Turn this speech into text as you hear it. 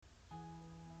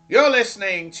You're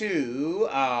listening to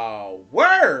a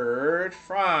Word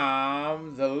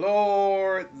from the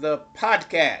Lord, the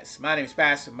podcast. My name is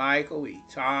Pastor Michael E.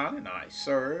 Tong, and I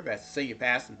serve as the senior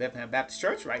pastor of Bethlehem Baptist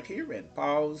Church right here in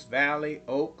Pauls Valley,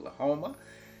 Oklahoma.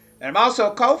 And I'm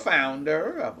also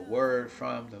co-founder of a Word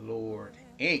from the Lord,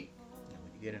 Inc. And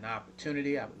when you get an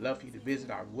opportunity, I would love for you to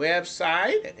visit our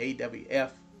website at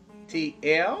awftl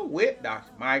with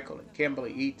Dr. Michael and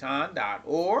Kimberly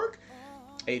Eaton.org.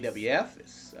 AWF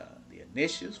is the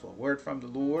initials for Word from the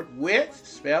Lord with,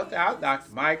 spelled out,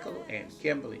 Dr. Michael and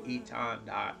Kimberly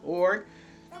Eaton.org.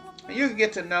 And you can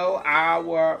get to know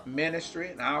our ministry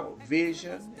and our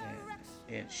vision. And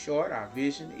in short, our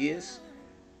vision is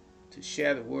to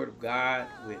share the Word of God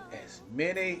with as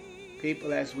many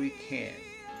people as we can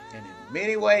and in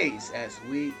many ways as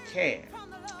we can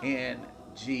in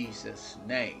Jesus'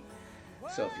 name.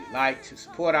 So if you'd like to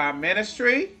support our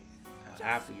ministry,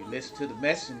 after you listen to the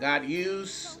message and God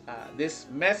use this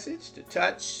message to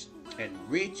touch and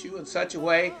reach you in such a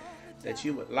way that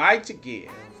you would like to give,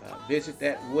 visit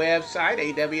that website,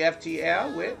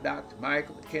 AWFTL with Dr.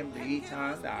 Michael and Kimberly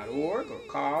Eaton.org, or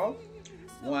call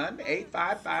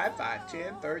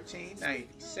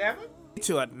 1-855-510-1397.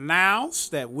 To announce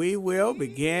that we will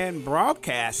begin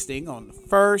broadcasting on the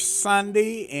first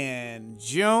Sunday in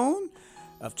June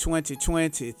of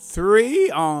 2023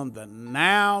 on the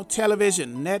Now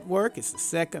Television Network. It's the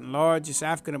second largest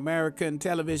African American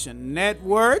television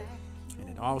network, and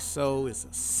it also is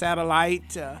a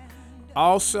satellite and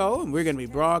we're going to be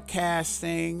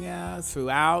broadcasting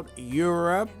throughout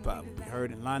Europe. We'll be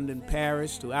heard in London,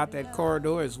 Paris, throughout that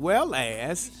corridor, as well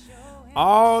as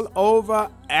all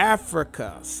over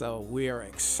Africa. So we are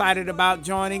excited about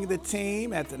joining the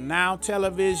team at the Now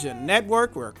Television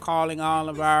Network. We're calling all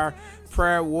of our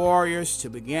prayer warriors to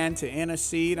begin to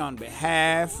intercede on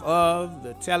behalf of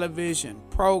the television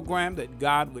program, that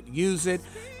God would use it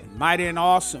in mighty and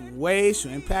awesome ways to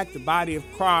impact the body of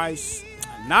Christ,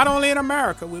 not only in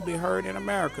America, we'll be heard in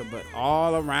America, but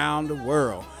all around the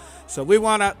world. So we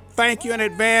want to thank you in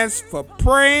advance for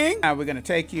praying. Now we're going to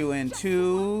take you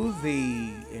into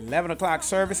the 11 o'clock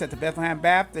service at the Bethlehem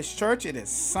Baptist Church. It is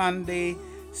Sunday,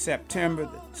 September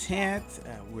the 10th.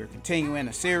 We're continuing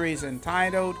a series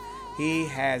entitled, He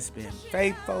Has Been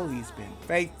Faithful. He's been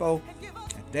faithful.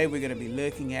 Today we're going to be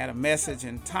looking at a message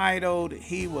entitled,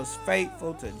 He Was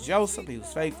Faithful to Joseph. He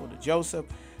was faithful to Joseph.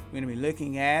 We're going to be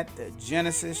looking at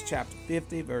Genesis chapter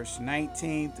 50, verse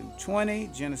 19 through 20.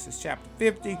 Genesis chapter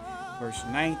 50, verse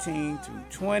 19 through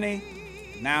 20.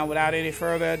 Now, without any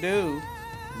further ado,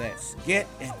 let's get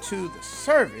into the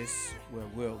service where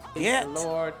we'll get into the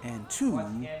Word.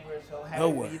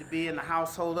 To be in the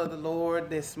household of the Lord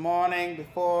this morning.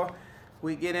 Before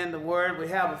we get into the Word, we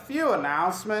have a few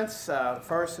announcements. The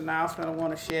first announcement I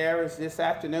want to share is this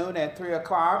afternoon at 3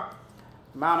 o'clock.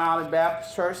 Mount Olive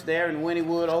Baptist Church there in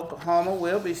Wynnewood, Oklahoma,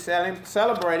 will be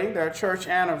celebrating their church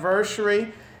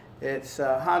anniversary. It's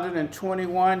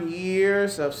 121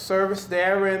 years of service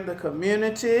there in the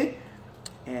community,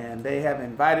 and they have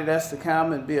invited us to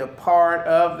come and be a part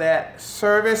of that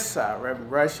service. Reverend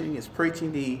Rushing is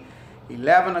preaching the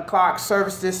 11 o'clock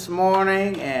service this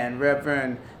morning, and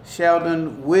Reverend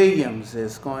Sheldon Williams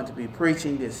is going to be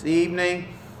preaching this evening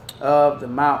of the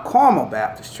Mount Carmel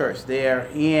Baptist Church there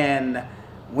in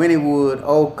Wynnewood,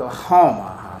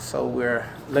 Oklahoma. So we're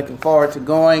looking forward to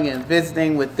going and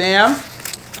visiting with them.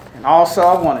 And also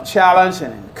I want to challenge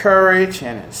and encourage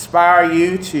and inspire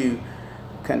you to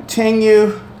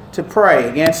continue to pray.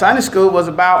 Again, Sunday school was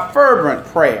about fervent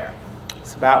prayer.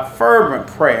 It's about fervent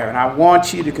prayer. And I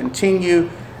want you to continue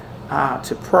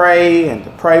to pray and to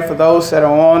pray for those that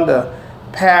are on the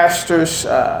pastor's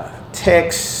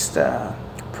text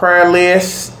prayer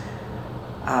list.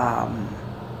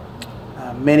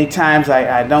 Many times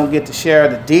I don't get to share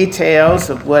the details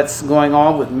of what's going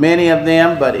on with many of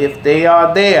them, but if they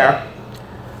are there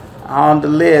on the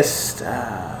list,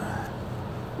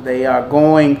 they are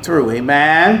going through.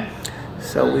 Amen.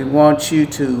 So we want you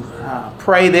to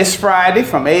pray this Friday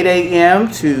from 8 a.m.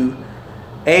 to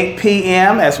 8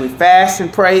 p.m. as we fast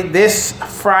and pray this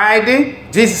Friday.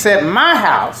 Jesus said, "My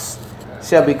house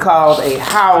shall be called a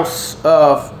house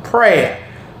of prayer."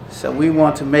 So we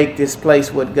want to make this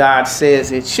place what God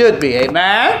says it should be.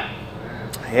 Amen?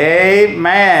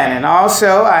 Amen. And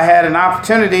also, I had an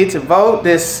opportunity to vote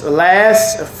this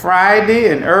last Friday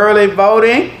in early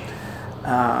voting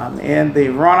in the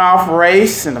runoff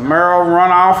race, in the Merrill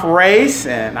runoff race.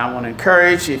 And I want to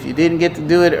encourage you, if you didn't get to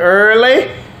do it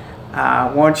early, I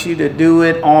want you to do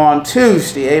it on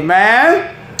Tuesday.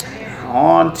 Amen?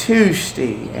 On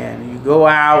Tuesday. And you go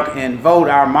out and vote.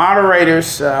 Our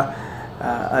moderators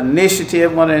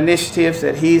initiative, one of the initiatives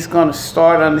that he's going to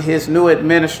start under his new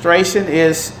administration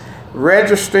is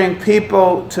registering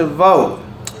people to vote.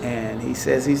 And he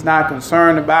says he's not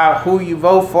concerned about who you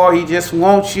vote for. He just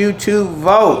wants you to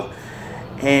vote.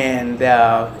 And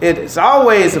it is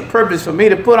always a privilege for me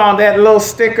to put on that little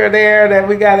sticker there that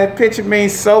we got. That picture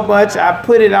means so much. I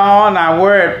put it on. I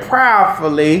wear it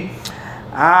proudly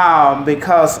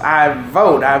because I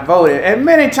vote. I voted. And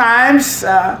many times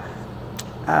I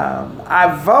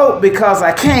vote because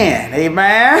I can.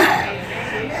 Amen.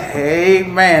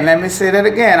 Amen. Let me say that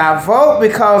again. I vote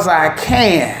because I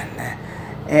can.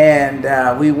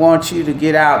 And we want you to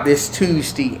get out this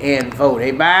Tuesday and vote.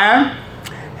 Amen.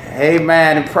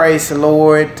 Amen, and praise the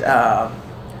Lord.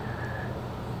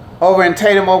 Over in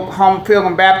Tatum, Oklahoma,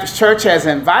 Pilgrim Baptist Church has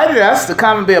invited us to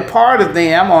come and be a part of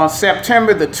them on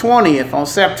September the 20th. On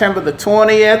September the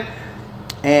 20th,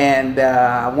 and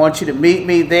I want you to meet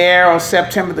me there on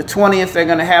September the 20th. They're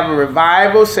going to have a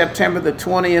revival, September the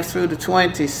 20th through the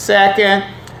 22nd,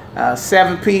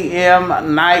 7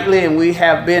 p.m. nightly, and we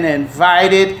have been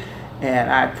invited.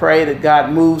 And I pray that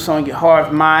God moves on your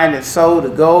heart, mind, and soul to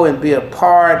go and be a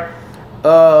part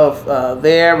of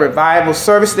their revival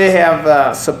service. They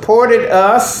have supported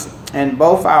us in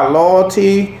both our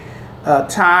loyalty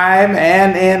time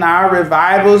and in our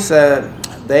revivals.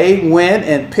 They went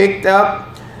and picked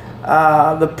up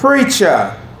the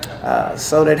preacher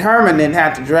so that Herman didn't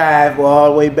have to drive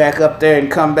all the way back up there and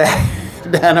come back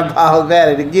down the Powell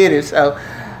Valley to get it. So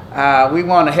we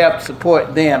want to help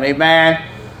support them. Amen.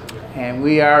 And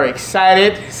we are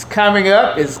excited. It's coming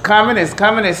up. It's coming. It's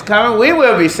coming. It's coming. We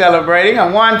will be celebrating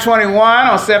on 121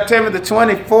 on September the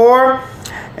 24th.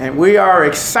 And we are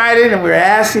excited, and we're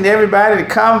asking everybody to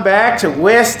come back to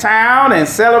West Town and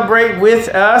celebrate with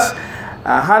us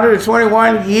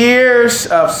 121 years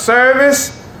of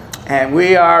service. And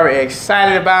we are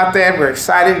excited about that. We're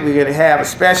excited. We're going to have a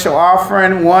special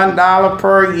offering, $1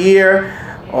 per year.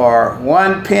 Or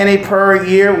 1 penny per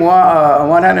year,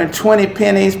 120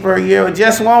 pennies per year. We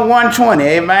just want 120,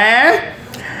 amen?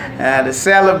 To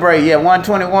celebrate,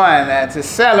 121 to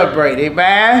celebrate,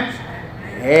 amen?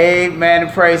 Amen,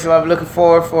 and praise the Lord. I'm looking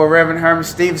forward for Reverend Herman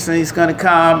Stevenson. He's going to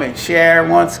come and share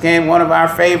once again, one of our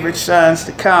favorite sons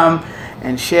to come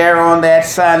and share on that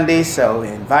Sunday. So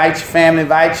invite your family,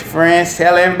 invite your friends,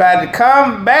 tell everybody to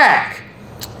come back.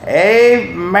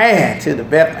 Amen, to the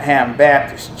Bethlehem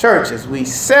Baptist Church as we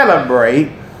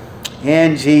celebrate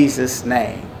in Jesus'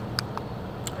 name.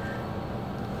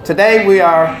 Today we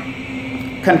are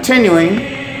continuing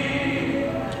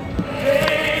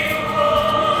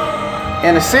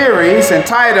in a series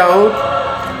entitled,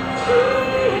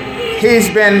 He's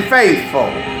Been Faithful.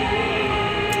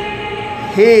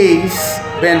 He's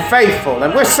been faithful.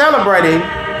 And we're celebrating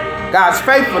God's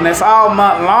faithfulness all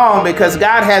month long because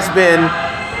God has been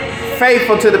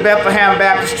faithful to the Bethlehem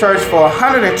Baptist Church for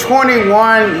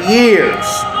 121 years.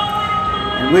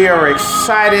 And we are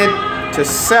excited to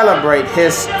celebrate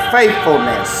his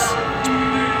faithfulness.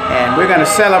 And we're going to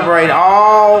celebrate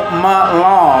all month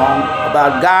long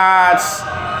about God's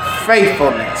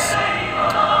faithfulness.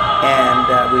 And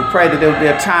we pray that there will be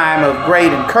a time of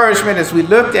great encouragement as we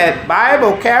looked at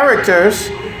Bible characters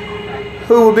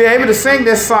who will be able to sing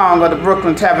this song of the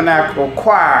Brooklyn Tabernacle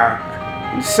Choir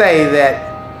and say that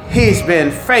He's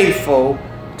been faithful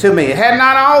to me. It had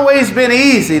not always been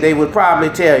easy, they would probably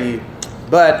tell you,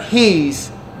 but He's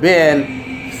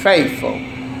been faithful.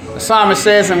 The psalmist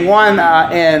says in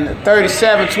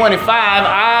 37:25,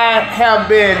 I have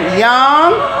been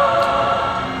young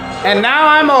and now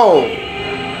I'm old,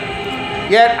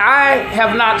 yet I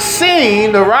have not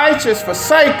seen the righteous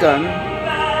forsaken,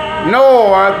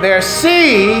 nor their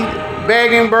seed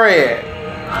begging bread.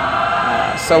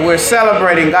 So we're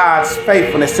celebrating God's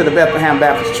faithfulness to the Bethlehem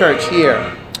Baptist Church here.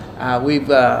 We've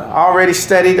already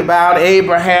studied about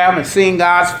Abraham and seen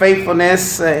God's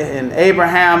faithfulness in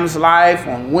Abraham's life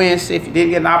on Wednesday. If you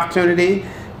didn't get an opportunity,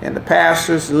 in the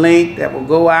pastor's link that will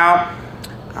go out,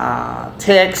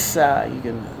 text, you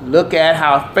can look at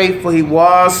how faithful he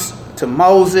was to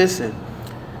Moses. And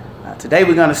today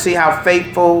we're going to see how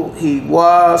faithful he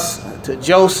was to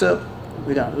Joseph.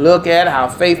 We're going to look at how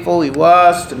faithful he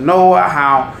was to Noah,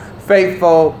 how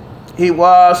faithful he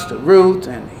was to Ruth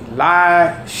and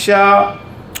Elisha.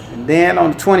 And then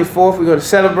on the 24th, we're going to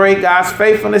celebrate God's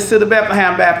faithfulness to the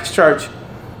Bethlehem Baptist Church.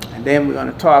 And then we're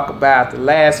going to talk about the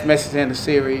last message in the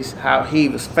series, how he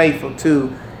was faithful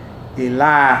to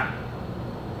Elisha.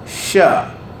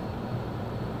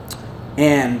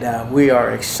 And we are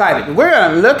excited. We're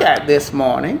going to look at this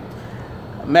morning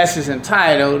a message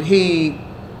entitled, He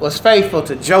was faithful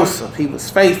to Joseph. He was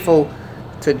faithful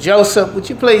to Joseph. Would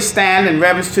you please stand in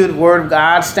reverence to the word of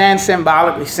God? Stand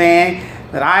symbolically, saying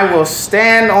that I will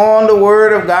stand on the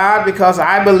word of God because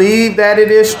I believe that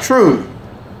it is true.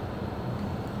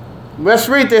 Let's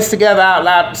read this together out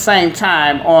loud at the same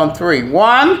time on 3.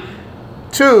 1,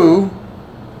 2,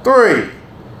 3.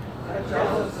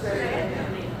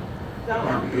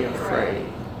 Don't be afraid.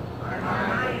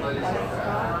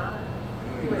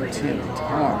 You intended to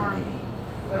harm me.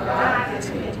 God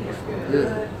intended for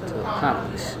good to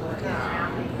accomplish.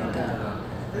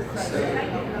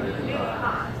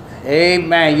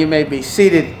 Amen. You may be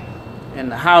seated in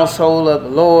the household of the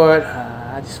Lord.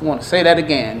 I just want to say that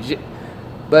again.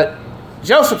 But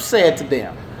Joseph said to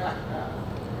them,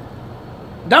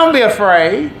 don't be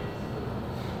afraid.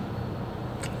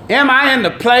 Am I in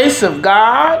the place of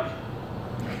God?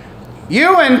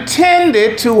 You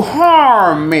intended to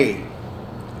harm me,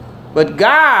 but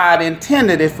God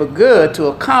intended it for good to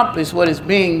accomplish what is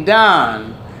being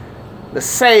done, the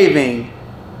saving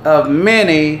of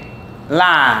many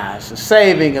lives, the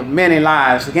saving of many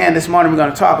lives. Again, this morning we're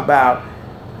going to talk about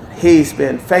he's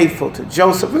been faithful to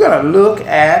Joseph. We're going to look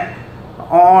at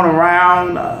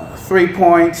around 3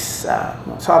 points. We're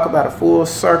going to talk about a full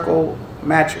circle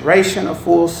maturation, a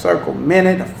full circle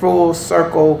minute, a full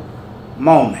circle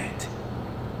moment.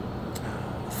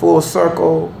 Full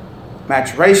circle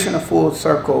maturation, a full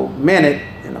circle minute,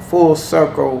 and a full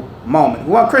circle moment.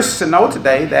 We want Christians to know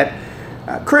today that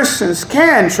Christians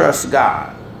can trust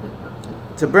God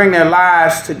to bring their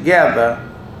lives together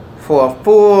for a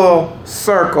full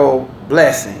circle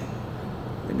blessing.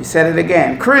 Let me say it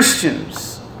again.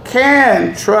 Christians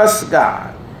can trust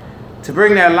God to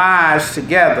bring their lives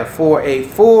together for a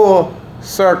full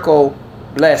circle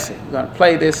blessing. We're going to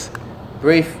play this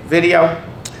brief video,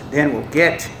 then we'll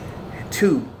get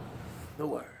to the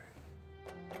word.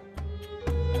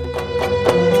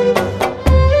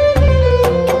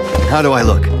 How do I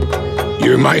look?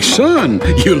 You're my son.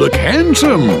 You look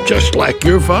handsome, just like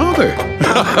your father.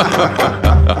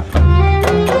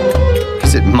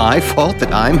 Is it my fault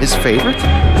that I'm his favorite?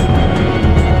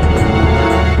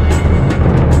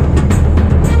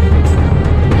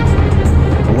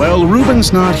 Well,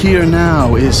 Reuben's not here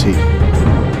now, is he?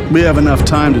 We have enough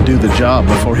time to do the job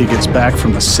before he gets back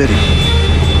from the city.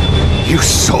 You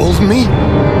sold me?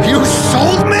 You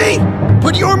sold me?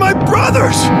 But you're my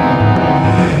brothers!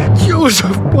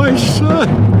 Joseph, my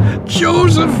son.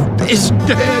 Joseph is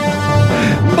dead.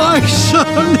 My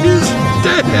son is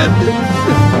dead.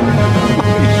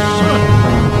 My son.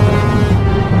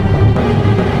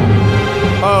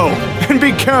 Oh, and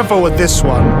be careful with this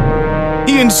one.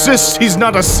 He insists he's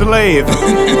not a slave.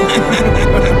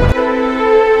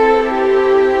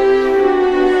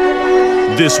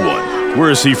 This one, where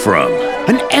is he from?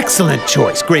 An excellent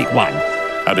choice, great one.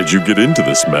 How did you get into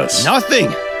this mess?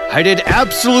 Nothing! I did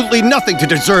absolutely nothing to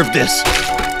deserve this.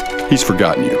 He's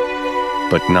forgotten you.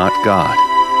 But not God.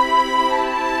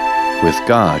 With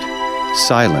God,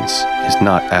 silence is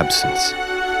not absence.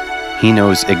 He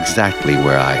knows exactly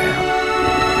where I am.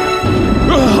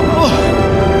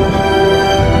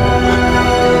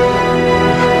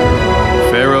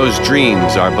 Pharaoh's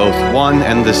dreams are both one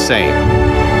and the same.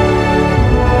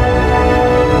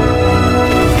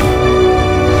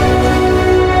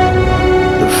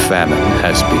 The famine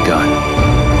has begun.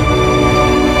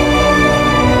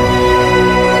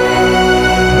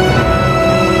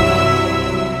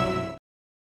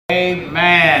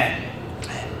 Amen.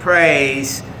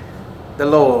 Praise the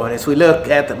Lord. As we look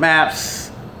at the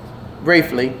maps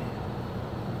briefly,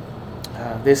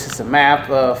 this is a map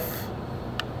of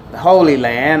the Holy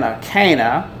Land, or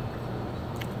Canaan.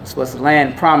 This was the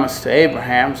land promised to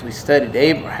Abraham, as we studied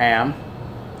Abraham.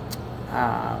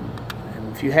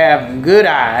 And if you have good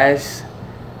eyes,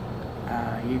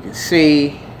 you can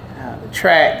see the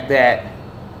track that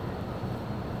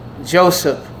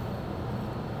Joseph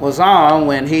was on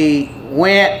when he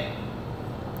went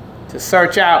to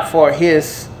search out for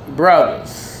his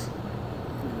brothers.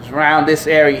 It was around this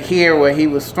area here where he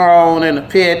was thrown in a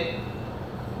pit,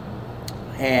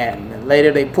 and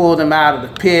later they pulled him out of the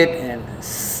pit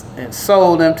and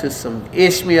sold him to some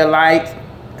Ishmaelite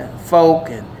folk,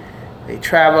 and they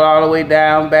traveled all the way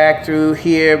down back through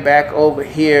here, back over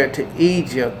here to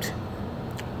Egypt,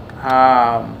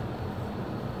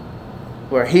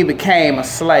 where he became a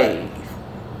slave.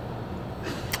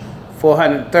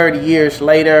 430 years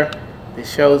later,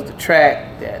 this shows the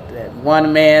track that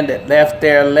one man that left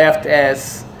there left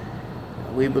as,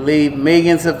 we believe,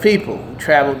 millions of people who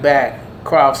traveled back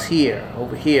across here,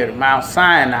 over here to Mount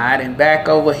Sinai, and back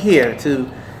over here to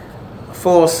a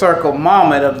full circle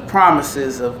moment of the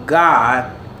promises of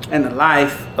God and the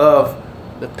life of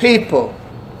the people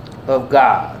of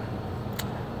God.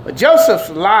 But Joseph's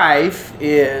life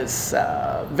is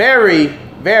very,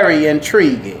 very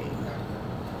intriguing.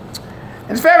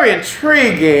 It's very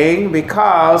intriguing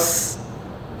because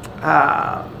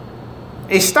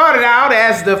he started out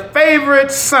as the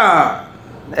favorite son.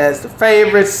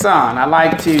 I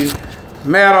like to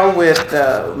meddle with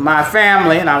my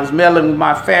family, and I was meddling with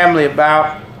my family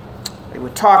they were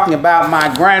talking about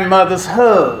my grandmother's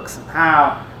hugs, and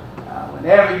how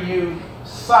whenever you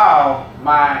saw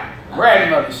my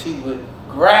grandmother, she would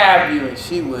grab you and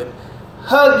she would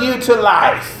hug you to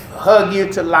life.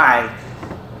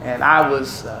 And I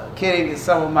was kidding with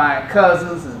some of my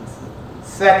cousins and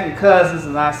second cousins,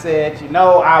 and I said,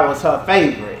 I was her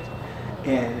favorite.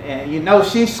 And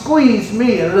she squeezed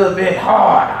me a little bit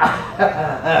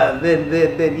harder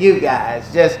than you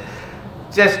guys. Just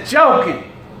joking.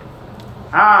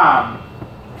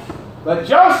 But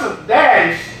Joseph's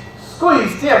daddy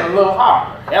squeezed him a little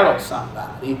harder. Hello,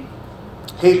 somebody.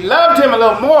 He loved him a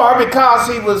little more because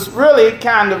he was really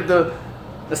kind of the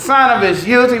son of his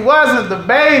youth. He wasn't the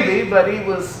baby, but he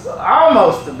was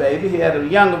almost the baby. He had a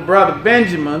younger brother,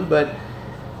 Benjamin, but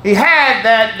he had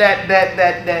that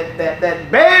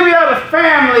baby of the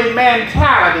family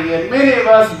mentality. And many of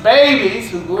us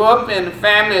babies who grew up in the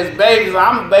family as babies,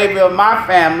 I'm a baby of my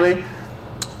family,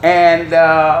 and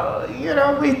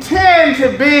we tend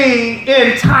to be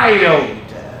entitled.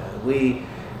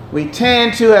 We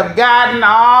tend to have gotten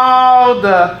all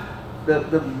the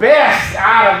best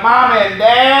out of mama and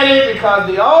daddy because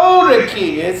the older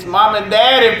kids, mama and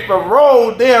daddy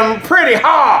paroled them pretty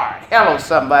hard. Hello,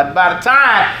 somebody. By the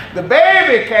time the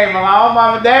baby came along,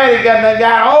 mama and daddy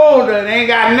got older and ain't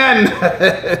got nothing.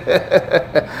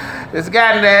 Ain't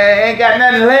got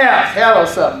nothing left. Hello,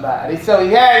 somebody. So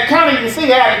he had kind of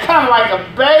like a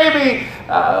baby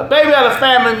of the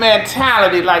family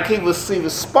mentality, like he was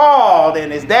spoiled,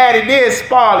 and his daddy did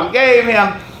spoil him, gave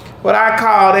him what I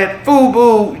call that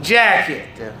FUBU jacket,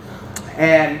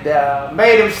 and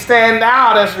made him stand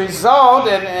out as a result.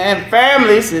 And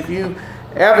families, if you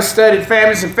ever studied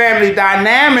families and family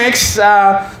dynamics,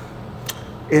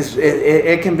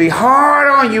 it can be hard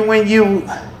on you when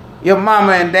your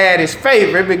mama and daddy's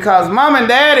favorite, because mama and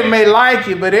daddy may like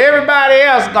you, but everybody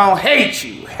else gonna hate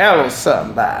you. Hello,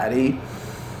 somebody.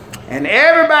 And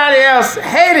everybody else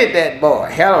hated that boy.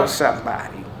 Hello,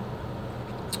 somebody.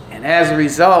 And as a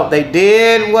result, they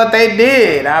did what they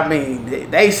did. I mean,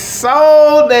 they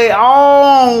sold their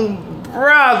own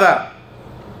brother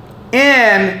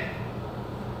into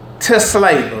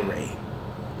slavery.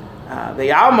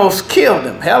 They almost killed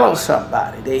him. Hello,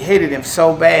 somebody. They hated him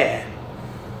so bad.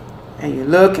 And you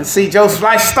look and see Joseph's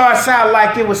life starts out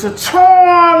like it was a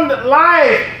charmed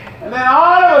life. And then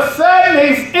all of a sudden,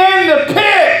 he's in the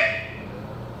pit.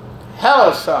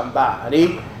 Hello,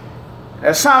 somebody.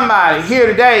 There's somebody here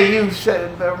today, you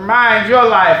should remind your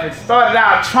life, it started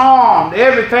out charmed.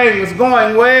 Everything was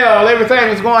going well. Everything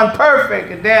was going perfect.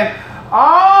 And then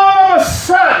all of a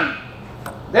sudden,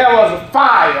 there was a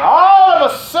fire. All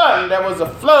of a sudden, there was a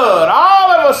flood.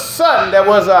 All of a sudden, there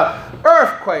was an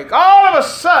earthquake. All of a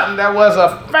sudden, there was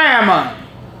a famine.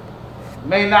 It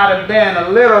may not have been a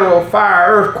literal fire,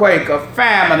 earthquake of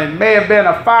famine. It may have been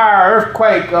a fire,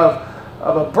 earthquake of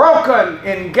a broken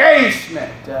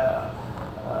engagement.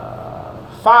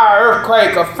 Fire,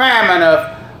 earthquake, or famine of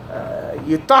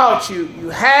you thought you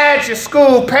had your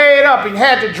school paid up and you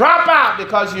had to drop out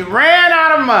because you ran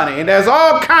out of money. And there's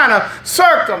all kind of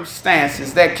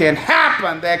circumstances that can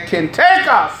happen that can take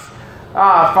us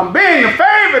from being the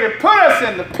favorite and put us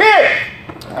in the pit.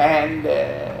 And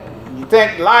you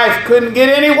think life couldn't get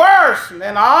any worse. And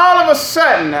then all of a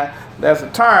sudden, there's a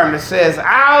term that says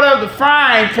out of the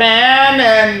frying pan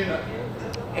and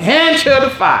into the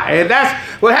fire. And that's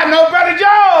what happened to Brother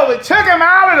Job. It took him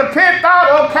out of the pit,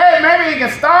 thought, okay, maybe he can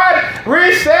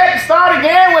reset, and start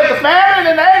again with the family,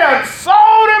 and they done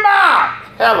sold him out.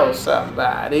 Hello,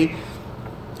 somebody.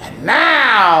 And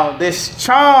now, this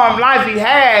charmed life he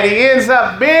had, he ends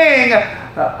up being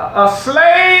a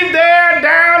slave there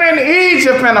down in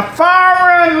Egypt in a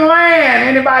foreign land.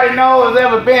 Anybody know has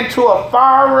ever been to a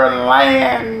foreign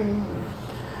land?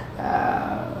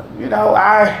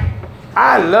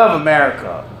 I love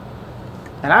America.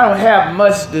 And I don't have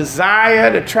much desire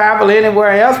to travel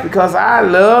anywhere else because I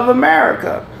love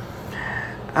America.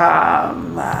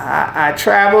 I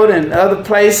traveled in other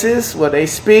places where they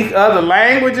speak other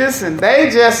languages and they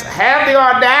just have the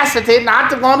audacity not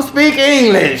to want to speak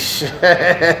English.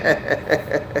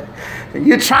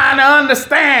 you're trying to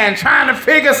understand, trying to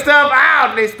figure stuff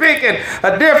out. They're speaking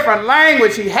a different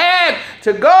language. He had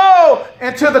to go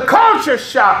into the culture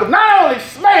shock of not only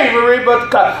slavery,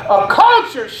 but a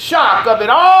culture shock of it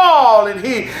all. And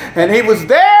he was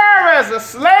there as a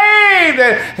slave,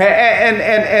 and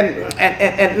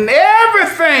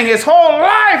everything, his whole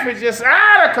life is just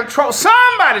out of control.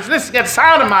 Somebody's listening to the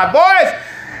sound of my voice.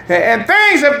 And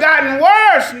things have gotten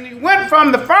worse. And you went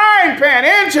from the frying pan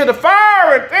into the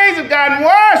fire, and things have gotten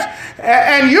worse.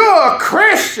 And you're a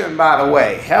Christian, by the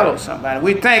way. Hello, somebody.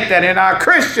 We think that in our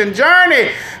Christian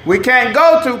journey, we can't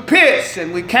go through pits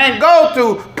and we can't go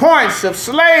through points of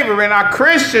slavery in our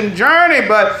Christian journey.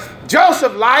 But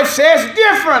Joseph's life says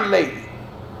differently.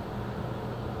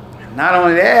 And not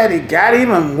only that, it got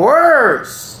even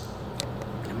worse.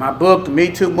 My book, The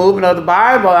Me Too Movement of the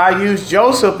Bible, I use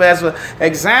Joseph as an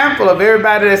example of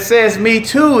everybody that says Me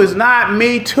Too is not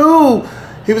Me Too.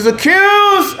 He was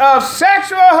accused of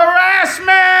sexual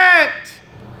harassment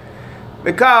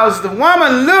because the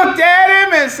woman looked at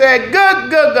him and said, good,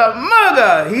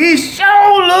 mugger, he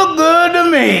sure look good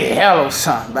to me. Hello,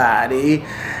 somebody.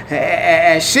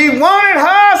 And she wanted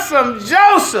her some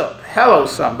Joseph. Hello,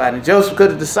 somebody. Joseph could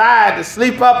have decided to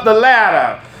sleep up the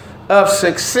ladder of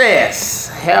success.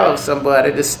 Hello,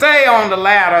 somebody. To stay on the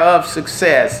ladder of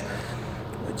success.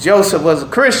 Joseph was a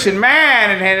Christian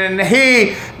man, and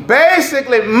he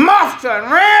basically muffed her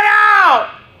and ran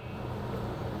out.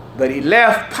 But he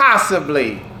left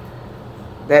possibly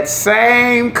that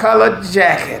same colored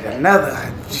jacket,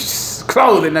 another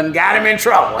clothing, and got him in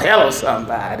trouble. Hello,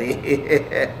 somebody.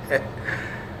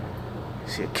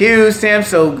 She accused him,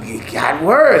 so it got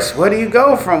worse. Where do you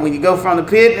go from? When you go from the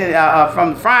pit,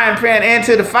 from the frying pan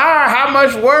into the fire, how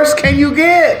much worse can you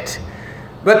get?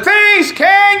 But things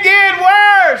can get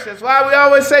worse. That's why we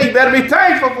always say you better be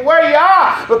thankful for where you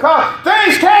are, because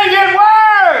things can get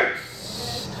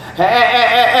worse.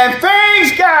 And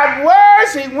things got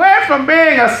worse. He went from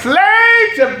being a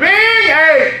slave to being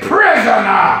a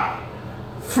prisoner,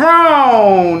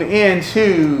 thrown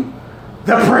into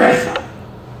the prison.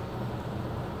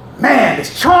 Man,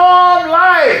 this charmed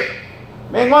life.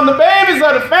 Being one of the babies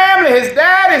of the family, his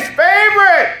daddy's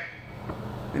favorite.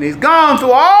 And he's gone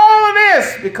through all of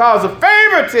this because of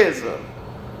favoritism.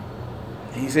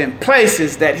 He's in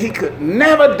places that he could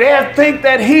never dare think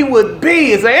that he would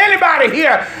be. Is there anybody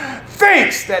here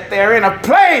thinks that they're in a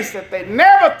place that they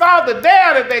never thought that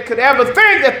they could ever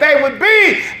think that they would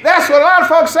be? That's what a lot of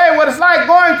folks say, what it's like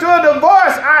going through a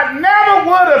divorce. I never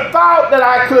would have thought that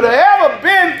I could have ever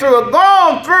been through or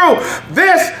gone through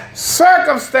this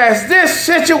circumstance, this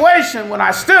situation. When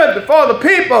I stood before the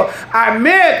people, I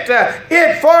meant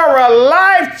it for a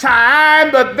lifetime,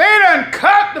 but they done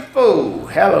cut the fool.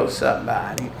 Hello,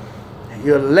 somebody.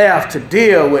 You're left to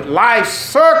deal with life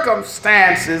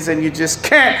circumstances, and you just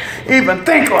can't even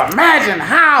think or imagine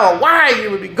how or why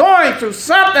you would be going through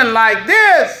something like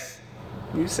this.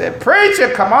 You said,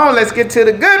 preacher, come on, let's get to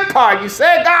the good part. You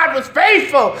said God was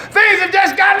faithful. Things have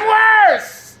just gotten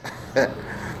worse.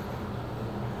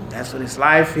 That's what his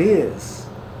life is.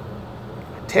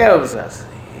 It tells us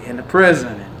in the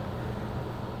prison. In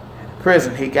the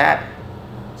prison, he got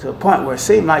to a point where it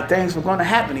seemed like things were going to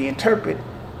happen. He interpreted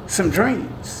some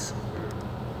dreams.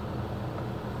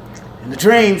 And the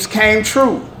dreams came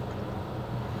true.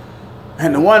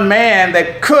 And the one man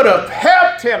that could have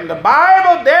helped him, the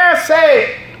Bible dare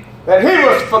say that he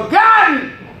was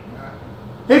forgotten.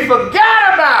 He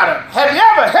forgot about him. Have you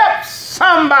ever helped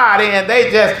somebody and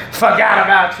they just forgot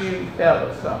about you?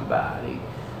 Hello, somebody.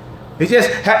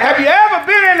 Have you ever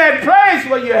been in that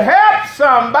place where you helped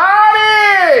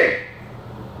somebody?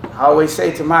 I always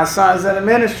say to my sons in the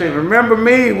ministry, remember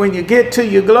me when you get to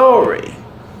your glory.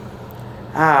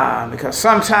 Because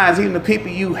sometimes even the people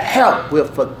you help will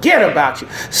forget about you.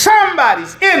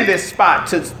 Somebody's in this spot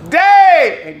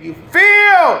today and you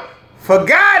feel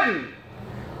forgotten.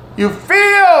 You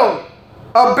feel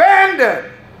abandoned.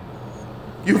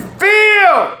 You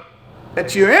feel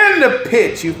that you're in the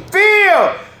pit. You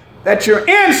feel that you're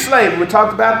in slavery. We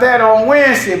talked about that on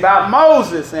Wednesday, about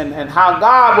Moses and how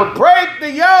God would break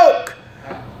the yoke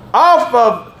off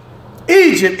of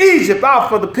Egypt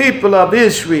off of the people of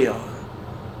Israel.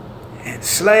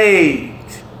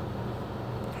 Enslaved.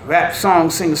 Rap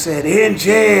song singer said, in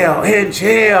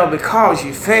jail because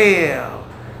you failed.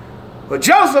 But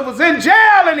Joseph was in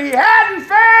jail and he hadn't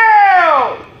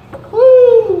failed.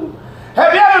 Woo.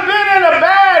 Have you ever been in a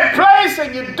bad place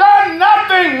and you've done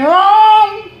nothing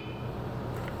wrong?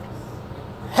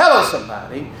 Hello,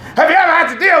 somebody. Have you ever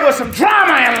had to deal with some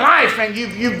drama in life and you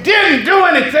didn't do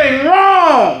anything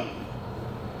wrong?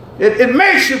 It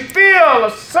makes you feel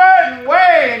a certain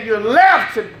way, and you're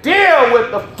left to deal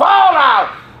with the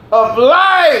fallout of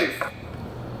life.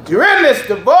 You're in this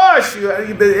divorce,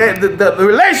 the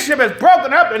relationship is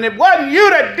broken up, and it wasn't you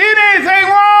that did anything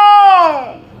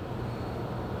wrong.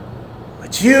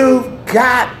 But you've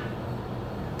got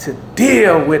to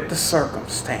deal with the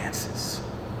circumstances.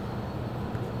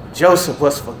 Joseph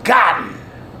was forgotten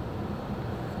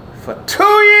for 2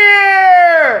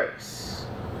 years.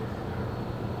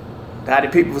 God, the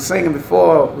people were singing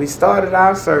before we started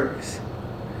our service.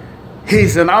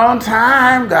 He's an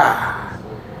on-time God.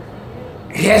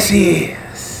 Yes, he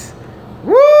is.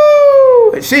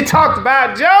 Woo! And she talked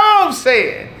about Job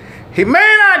said, he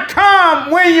may not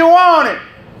come when you want it.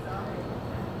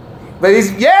 But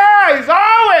he's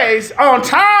always on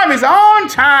time. He's on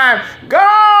time.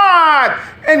 God.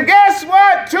 And guess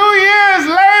what? 2 years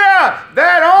later,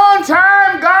 that on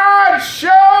time God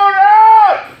showed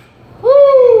up.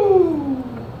 Woo!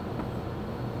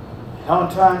 On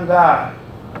time God.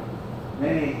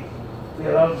 Many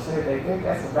theologians say they think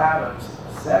that's about a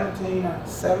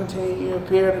 17-year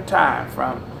period of time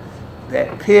from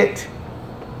that pit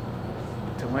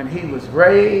to when he was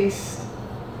raised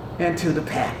into the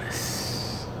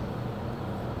palace.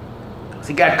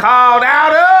 He got called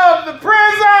out of the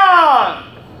prison,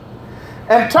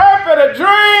 interpreted a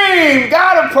dream,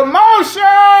 got a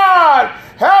promotion.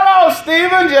 Hello,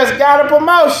 Stephen, just got a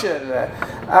promotion.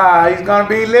 He's going to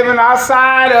be living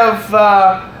outside of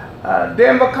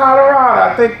Denver, Colorado.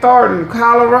 I think Thornton,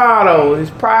 Colorado.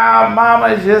 His proud mama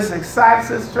is just excited.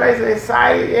 Sister Tracy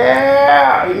excited.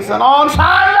 Yeah, he's an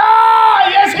on-time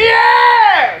Lord. Yes, he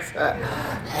is.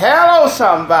 Hello,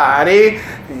 somebody.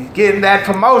 He's getting that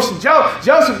promotion.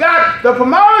 Joseph got the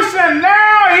promotion.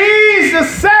 Now he's the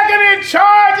second in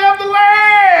charge of the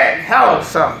land. Hello,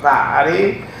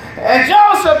 somebody. And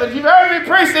Joseph, if you've heard me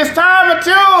preach this time or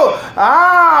two,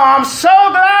 I'm so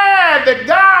glad that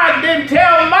God didn't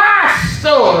tell my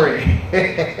story.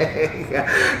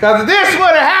 Because this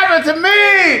would have happened to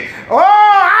me.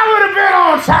 I would have been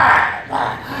on time.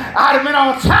 I'd have been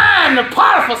on time to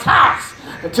Potiphar's house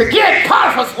to get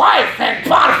Potiphar's wife and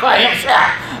Potiphar himself.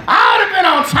 I would have been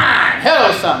on time. Hello,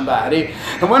 somebody.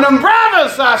 And when them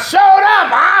brothers showed up,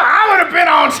 I would have been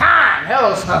on time.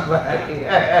 Hello, somebody.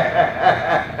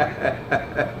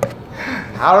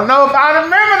 I don't know if I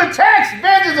remember the text.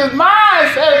 Vengeance is mine,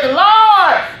 says the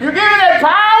Lord. You give me that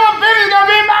power, vengeance is going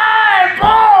to be mine.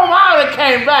 Boom, I would have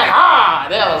came back hard.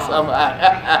 Hello, somebody.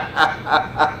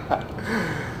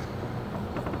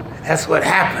 That's what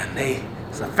happened.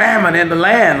 It's a famine in the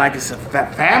land, like it's a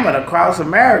famine across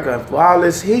America for all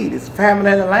this heat. It's a famine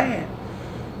in the land.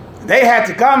 They had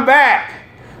to come back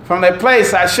from that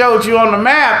place I showed you on the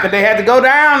map, and they had to go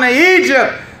down to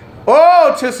Egypt,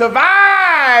 to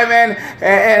survive.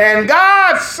 And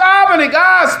God's sovereignty,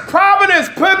 God's providence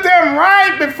put them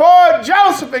right before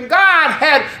Joseph, and God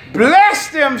had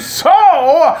blessed them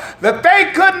so that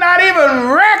they could not even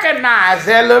recognize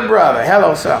their little brother.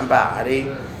 Hello,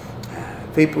 somebody.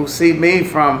 People see me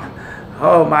from,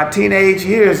 my teenage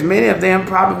years. Many of them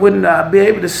probably wouldn't be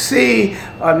able to see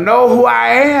or know who I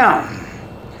am.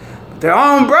 But their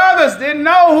own brothers didn't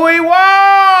know who he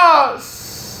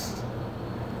was.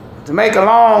 To make a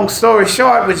long story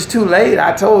short, which is too late,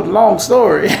 I told a long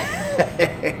story.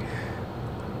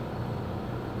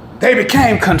 They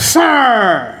became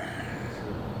concerned.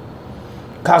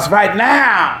 Because right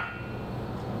now,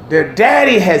 their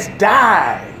daddy has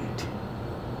died.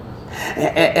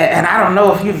 And I don't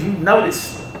know if you've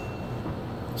noticed,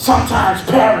 sometimes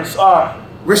parents are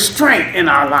restraint in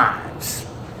our lives.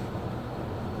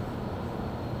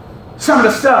 Some of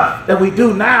the stuff that we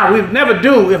do now, we'd never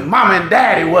do if mom and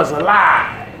daddy was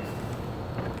alive.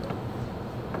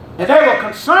 And they were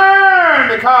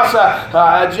concerned because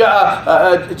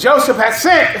Joseph had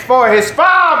sent for his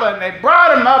father, and they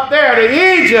brought him up there to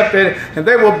Egypt, and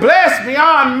they were blessed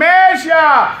beyond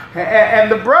measure.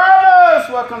 And the brothers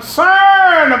were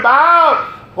concerned about,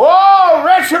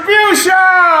 retribution.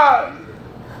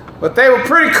 But they were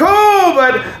pretty cool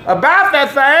about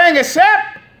that thing,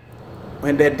 except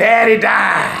when their daddy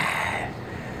died.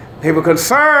 They were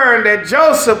concerned that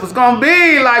Joseph was going to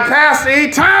be like Pastor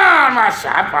Eton.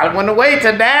 I probably wouldn't wait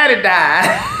till Daddy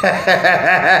died.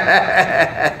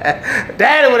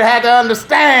 Daddy would have had to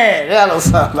understand. Hello,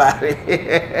 somebody.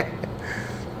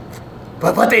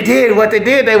 But what they did,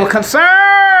 they were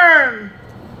concerned.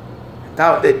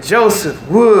 Thought that Joseph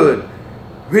would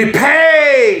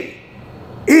repay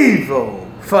evil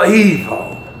for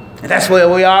evil. And that's where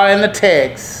we are in the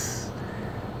text.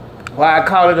 Why I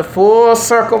call it a full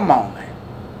circle moment.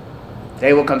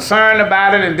 They were concerned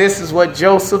about it, and this is what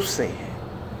Joseph said.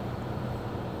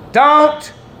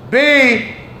 Don't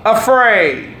be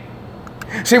afraid.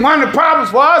 See, one of the problems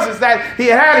is that he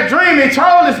had a dream. He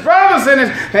told his brothers, and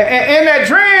in that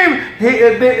dream,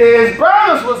 his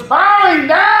brothers was bowing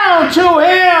down to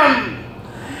him.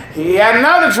 He had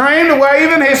another dream where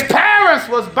even his parents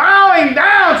was bowing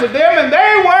down to them, and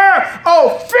they were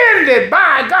offended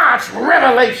by God's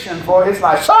revelation for his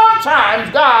life.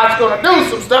 Sometimes God's going to do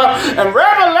some stuff and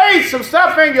revelate some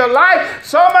stuff in your life,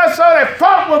 so much so that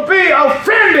folk will be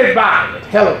offended by it.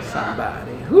 Hello,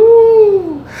 somebody. Woo.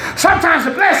 Sometimes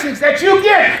the blessings that you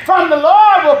get from the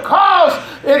Lord will cause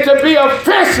it to be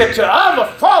offensive to other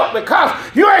folk because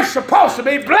you ain't supposed to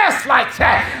be blessed like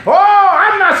that. Oh,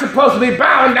 I'm not supposed to be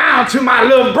bowing down to my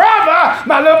little brother.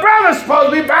 My little brother's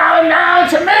supposed to be bowing down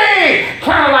to me.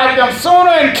 Kind of like them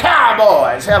Sooner and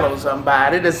Cowboys. Hello,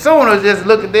 somebody. The Sooners just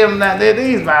look at them now.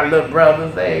 These my little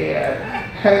brothers. They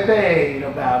ain't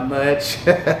about much.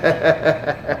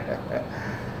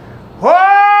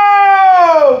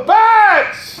 Whoa,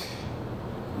 but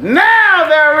now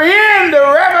they're in the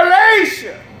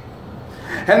revelation.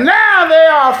 And now they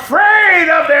are afraid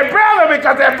of their brother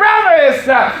because their brother is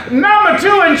number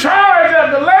 2 in charge of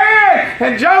the land.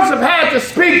 And Joseph had to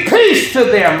speak peace to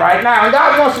them right now. And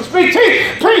God wants to speak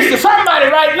peace to somebody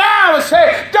right now and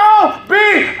say, don't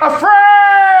be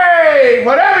afraid.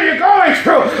 Whatever you're going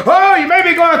through. Oh, you may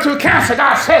be going through cancer.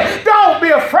 God said, don't be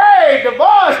afraid.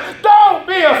 Divorce, don't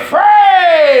be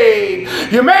afraid.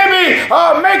 You may be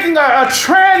making a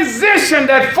transition,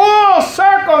 that full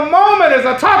circle moment, as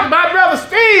I talked about Brother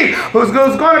Steve, who's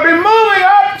going to be moving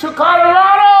up to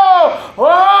Colorado.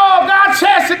 Oh, God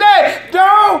says today,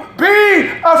 don't be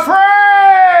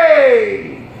afraid.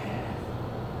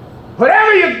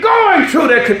 Whatever you're going through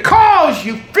that could cause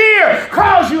you fear,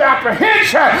 cause you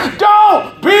apprehension,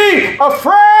 don't be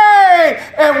afraid.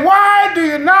 And why do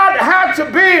you not have to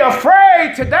be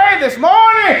afraid today, this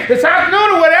morning, this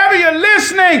afternoon, or whatever you're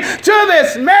listening to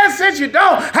this message? You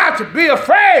don't have to be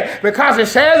afraid because it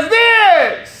says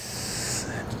this.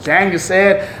 Daniel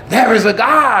said, there is a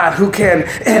God who can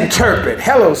interpret.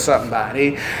 Hello,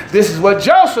 somebody. This is what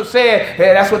Joseph said.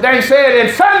 And that's what Daniel said in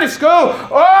Sunday school.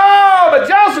 Oh, but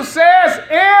Joseph says,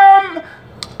 am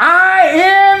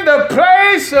I in the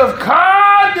place of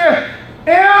God?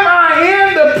 Am I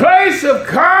in the place of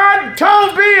God?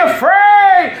 Don't be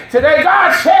afraid. Today,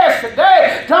 God says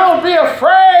today, don't be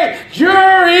afraid.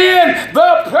 You're in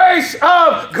the place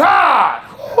of God.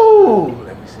 Ooh,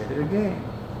 let me say it again.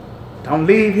 Don't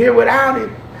leave here without it.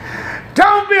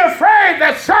 Don't be afraid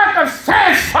that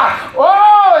circumstance,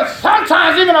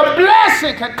 sometimes even a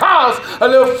blessing can cause a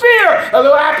little fear, a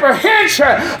little apprehension,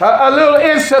 a little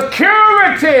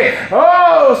insecurity.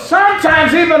 Oh,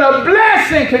 sometimes even a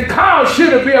blessing can cause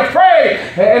you to be afraid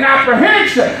and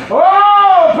apprehension.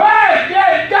 Oh, but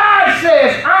yet God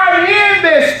says, I'm in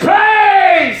this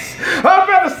place. Oh,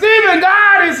 Brother Stephen,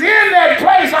 God is in that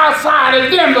place outside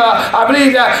of Denver. I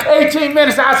believe 18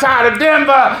 minutes outside of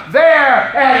Denver,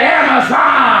 there at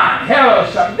Amazon. Hello,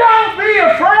 son. Don't be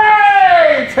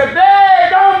afraid today.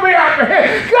 Don't be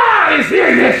apprehensive. God is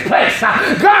in this place.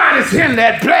 God is in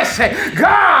that blessing.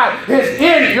 God is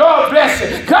in your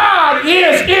blessing. God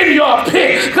is in your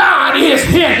pit. God is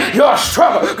in your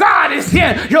struggle. God is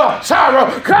in your sorrow.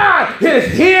 God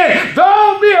is in.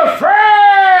 Don't be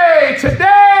afraid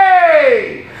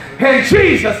today. In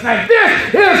Jesus' name.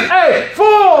 This is a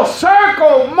full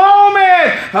circle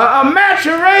moment, a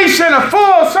maturation, a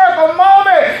full circle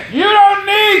moment. You don't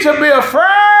need to be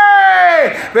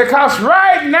afraid because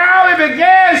right now it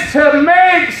begins to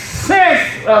make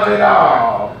sense of it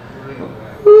all.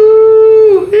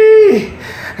 Ooh-wee.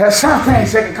 There's some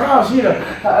things that can cause you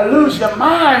to lose your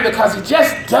mind because it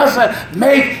just doesn't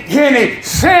make any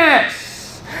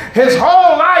sense. His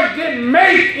whole life didn't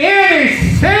make any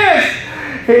sense.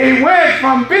 He went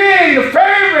from being the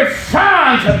favorite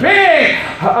son to being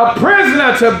a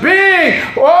prisoner to being,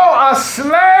 a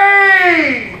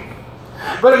slave.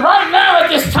 But right now at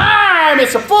this time,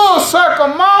 it's a full circle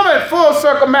moment, full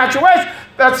circle maturation.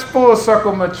 That's full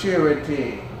circle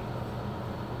maturity.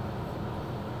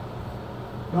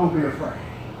 Don't be afraid.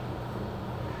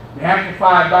 The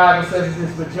Amplified Bible says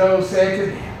this, but Job said to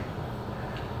them,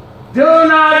 do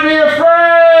not be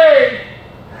afraid.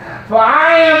 For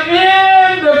I am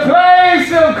in the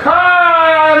place of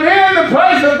God. I'm in the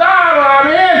place of God. Or I'm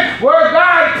in where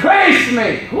God placed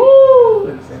me. Woo!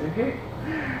 Let me say it again.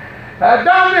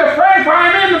 Don't be afraid, for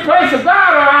I'm in the place of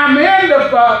God. Or I'm in the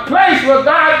place where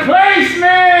God placed me.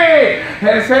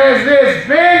 And it says this,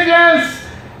 vengeance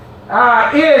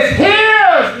is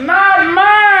his, not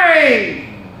mine.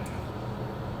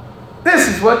 This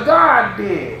is what God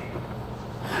did.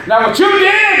 Now what you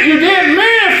did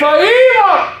meant for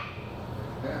evil.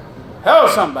 Hello,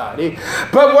 somebody.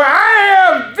 But where I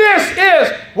am, this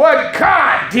is what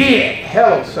God did.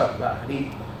 Hello,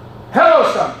 somebody.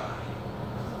 Hello, somebody.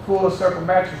 Full circle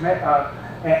mattress,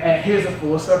 and here's a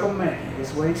full circle minute.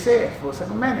 This is what he said, full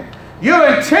circle minute. You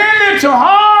intended to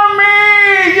harm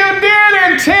me. You did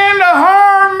intend to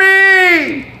harm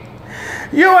me.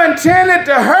 You intended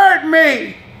to hurt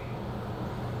me.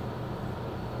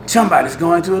 Somebody's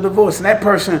going through a divorce, and that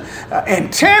person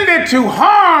intended to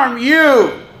harm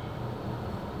you.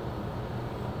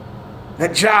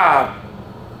 That job,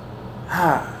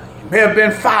 you may have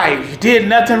been fired. You did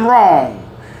nothing wrong.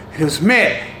 It was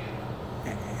meant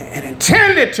and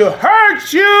intended to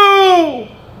hurt you.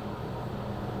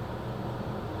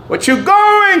 What you're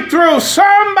going through,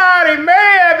 somebody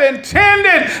may have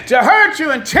intended to hurt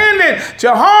you, intended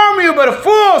to harm you, but a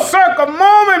full circle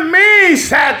moment means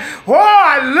that,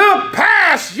 I look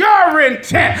past your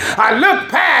intent. I look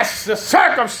past the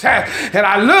circumstance, and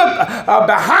I look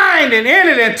behind and in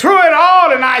it and through it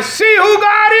all, and I see who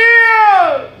God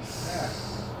is.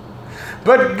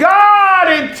 But God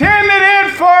intended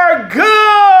it for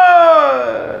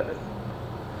good.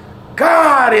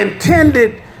 God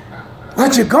intended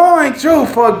what you're going through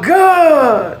for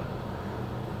good.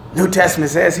 New Testament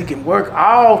says he can work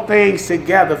all things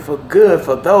together for good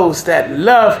for those that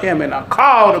love him and are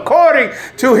called according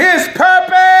to his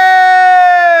purpose.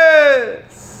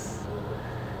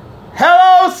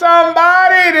 Hello,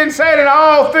 somebody. Didn't say that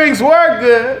all things were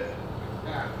good.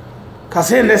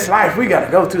 Because in this life, we got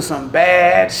to go through some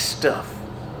bad stuff.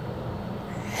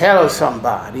 Hello,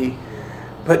 somebody.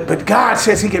 But God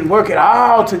says he can work it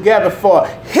all together for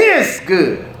his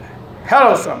good.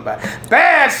 Hello, somebody.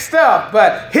 Bad stuff,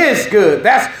 but his good.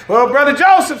 That's what Brother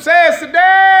Joseph says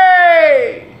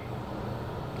today.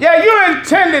 Yeah, you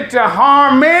intended to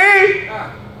harm me.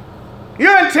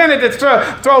 You intended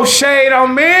to throw shade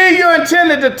on me. You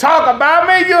intended to talk about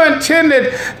me. You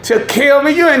intended to kill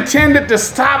me. You intended to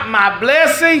stop my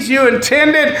blessings. You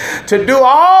intended to do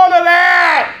all of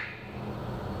that.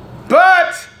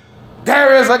 But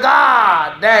there is a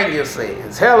God, Daniel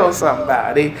says. Hello,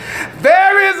 somebody.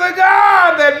 There is a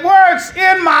God that works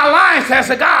in my life. There's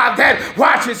a God that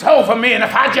watches over me. And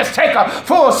if I just take a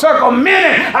full circle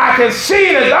minute, I can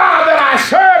see the God that I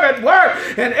serve at work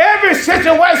in every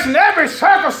situation, every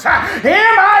circumstance.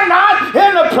 Am I not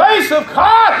in the place of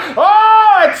God?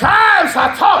 Oh, at times I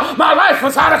thought my life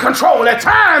was out of control. At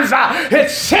times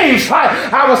it seems like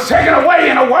I was taken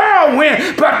away in a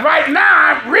whirlwind. But right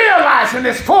now I'm realizing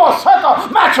this full circle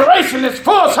maturation, this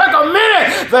full circle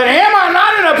minute, that am I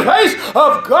not in a place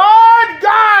of God?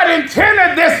 God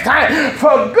intended this time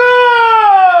for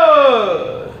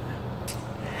good.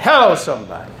 Hello,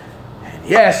 somebody. And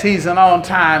yes, he's an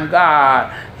on-time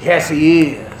God. Yes,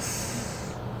 he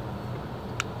is.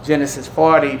 Genesis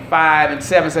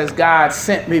 45:7 says, God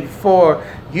sent me before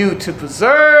you to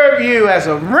preserve you as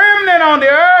a remnant on the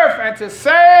earth and to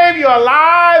save your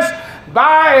lives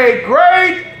by a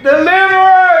great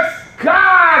deliverance.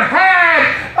 God had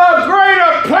a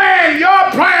greater plan. Your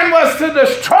plan was to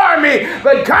destroy me,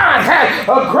 but God had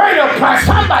a greater plan.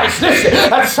 Somebody's listening. At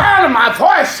the sound of my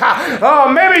voice,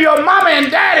 maybe your mama and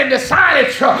daddy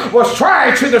decided was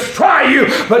trying to destroy you,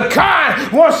 but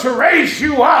God wants to raise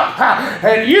you up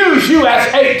and use you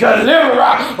as a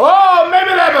deliverer. Oh,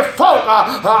 maybe there were folk,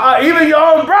 even your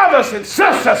own brothers and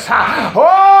sisters,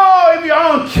 even your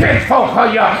own kinfolk or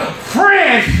your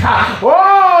friends,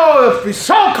 the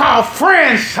so-called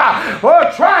friends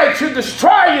trying to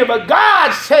destroy you, but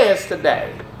God says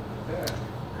today,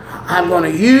 I'm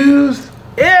going to use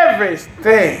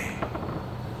everything,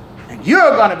 and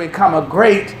you're going to become a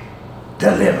great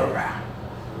deliverer.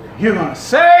 You're going to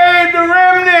save the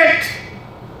remnant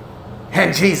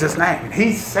in Jesus' name. And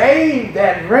he saved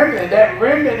that remnant. That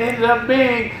remnant ended up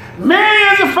being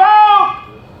millions of folk.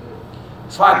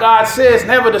 That's why God says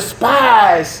never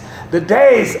despise the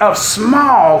days of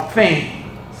small things.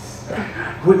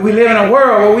 We live in a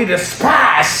world where we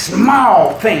despise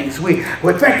small things. We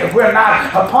think that we're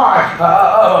not a part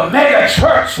of a mega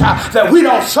church, that we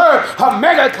don't serve a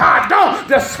mega God. Don't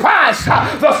despise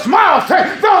the small thing.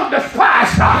 Don't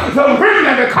despise the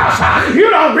remnant, because you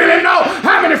don't really know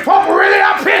how many folk are really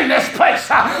up in this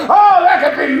place. There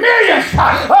could be millions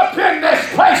up in this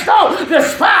place. Don't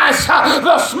despise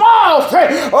the small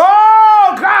thing.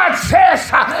 God says,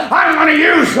 I'm going to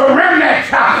use the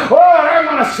remnant. I'm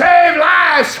going to save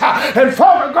lives, and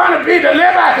folk are going to be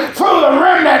delivered through the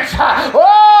remnant.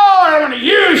 I'm going to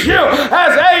use you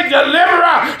as a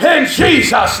deliverer in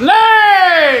Jesus'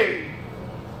 name.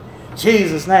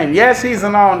 Jesus' name. Yes, he's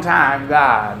an on-time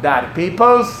God. Dottie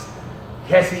Peoples.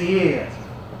 Yes, he is.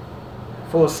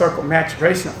 full circle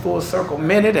maturation, a full circle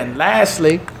minute, and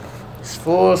lastly, it's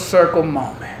full circle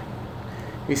moment.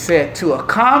 He said, to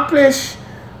accomplish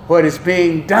what is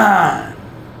being done,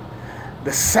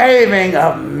 the saving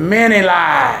of many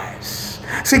lives.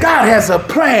 See, God has a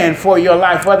plan for your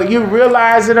life, whether you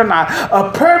realize it or not,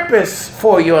 a purpose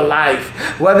for your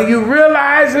life, whether you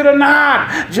realize it or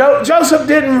not. Joseph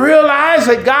didn't realize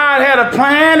that God had a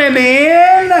plan in the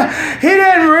end. He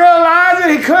didn't realize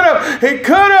it. He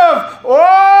could have,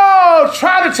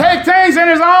 tried to take things in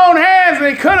his own hands, and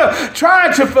he could have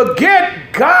tried to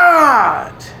forget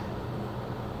God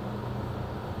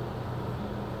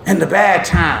in the bad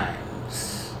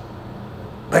times.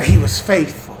 But he was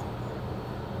faithful.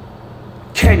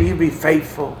 Can you be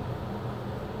faithful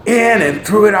in and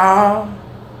through it all?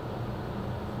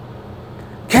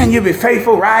 Can you be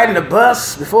faithful riding the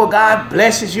bus before God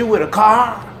blesses you with a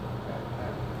car?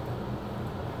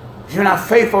 If you're not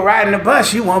faithful riding the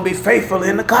bus, you won't be faithful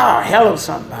in the car. Hello,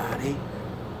 somebody.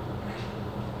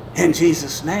 In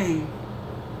Jesus' name.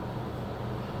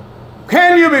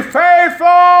 Can you be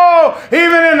faithful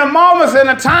even in the moments and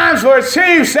the times where it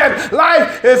seems that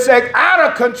life is out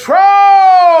of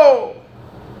control?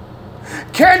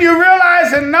 Can you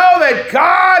realize and know that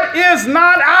God is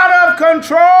not out of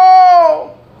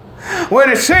control? When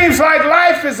it seems like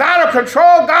life is out of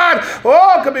control, God,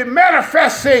 could be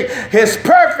manifesting his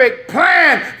perfect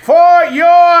plan for your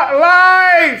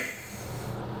life.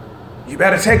 You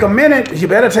better take a minute. You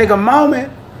better take a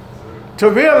moment to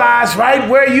realize right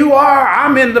where you are,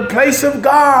 I'm in the place of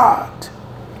God.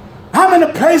 I'm in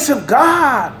the place of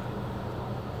God.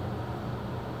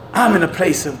 I'm in the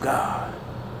place of God.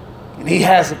 And he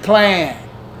has a plan.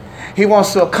 He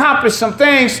wants to accomplish some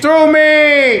things through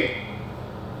me.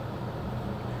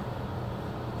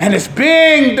 And it's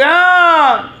being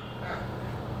done.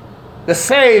 The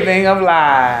saving of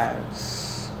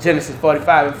lives. Genesis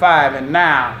 45:5. And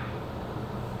now,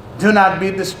 do not be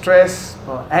distressed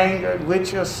or angered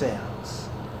with yourselves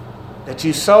that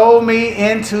you sold me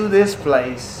into this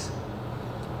place,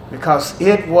 because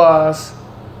it was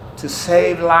to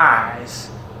save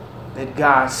lives that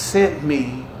God sent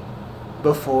me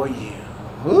before you.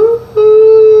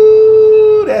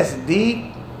 Ooh, that's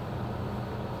deep,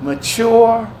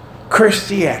 mature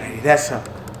Christianity. That's a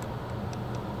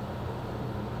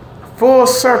full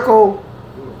circle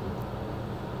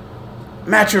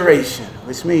maturation,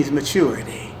 which means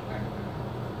maturity.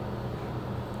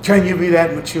 Can you be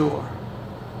that mature?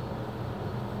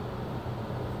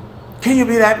 Can you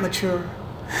be that mature?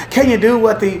 Can you do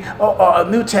what the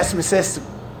New Testament says, to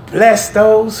bless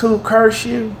those who curse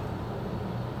you?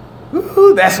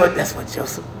 Ooh, that's what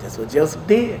Joseph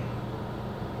did.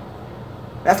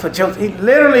 That's what Joseph, he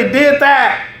literally did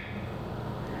that.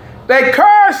 They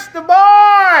cursed the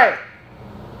boy.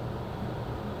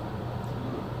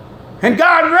 And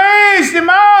God raised him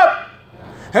up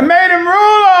and made him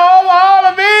ruler over all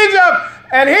of Egypt.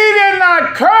 And he did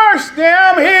not curse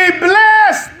them, he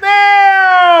blessed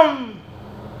them.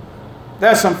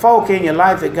 There's some folk in your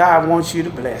life that God wants you to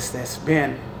bless that's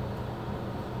been,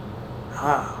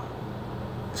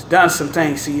 it's done some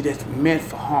things to you that's meant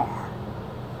for harm.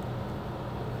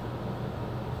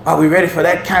 Are we ready for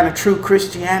that kind of true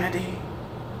Christianity?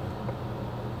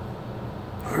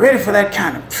 Are we ready for that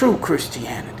kind of true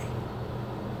Christianity?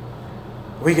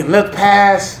 We can look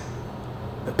past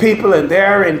the people and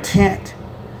their intent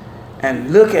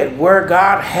and look at where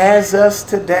God has us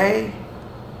today.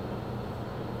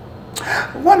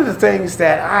 One of the things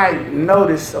that I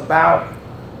notice about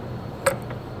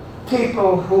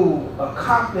people who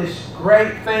accomplish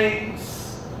great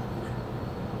things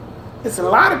is a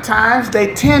lot of times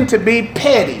they tend to be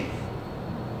petty.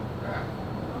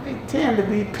 They tend to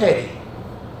be petty.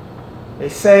 They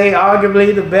say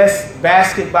arguably the best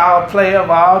basketball player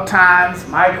of all times,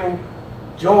 Michael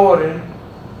Jordan,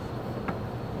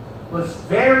 was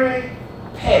very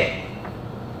petty.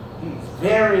 He was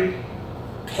very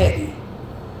petty.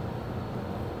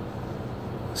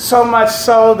 So much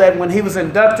so that when he was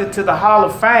inducted to the Hall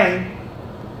of Fame,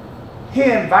 he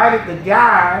invited the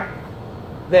guy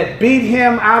that beat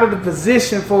him out of the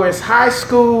position for his high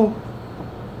school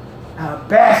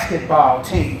basketball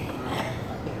team.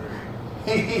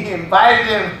 He invited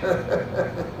him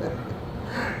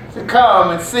to come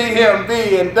and see him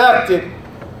be inducted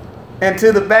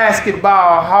into the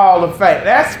Basketball Hall of Fame.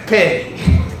 That's petty.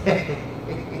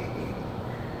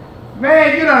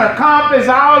 Man, you done accomplished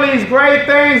all these great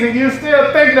things and you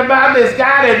still thinking about this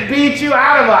guy that beat you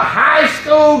out of a high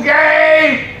school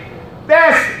game?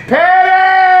 That's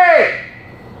petty.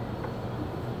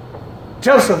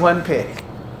 Joseph wasn't petty.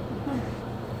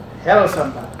 Hello,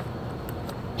 somebody.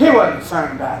 He wasn't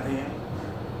concerned about them.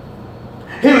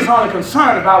 He was only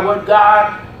concerned about what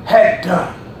God had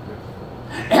done.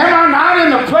 Am I not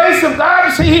in the place of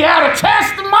God? See, he had a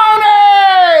testimony.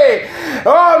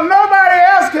 Oh, nobody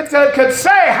else could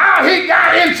say how he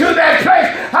got into that place,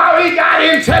 how he got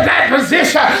into that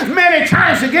position. Many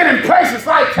times to get in places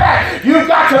like that, you've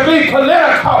got to be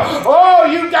political. Oh,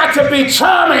 you've got to be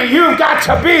charming. You've got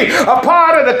to be a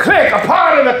part of the clique, a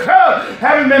part of the club,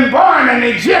 having been born an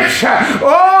Egyptian.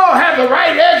 Oh, have the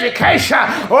right education.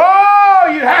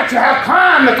 Oh, you have to have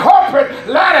climbed the corporate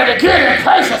ladder to get in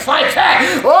places like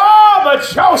that. Oh, but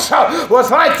Joseph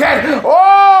was like that.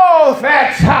 Oh,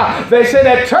 that they say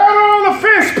that turtle on the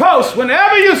fence post.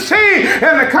 Whenever you see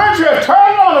in the country a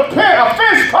turtle on a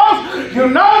fence post, you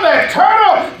know that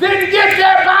turtle didn't get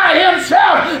there by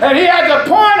himself, and he had to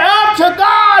point up to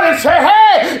God and say,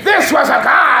 hey, this was a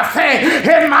God thing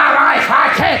in my life.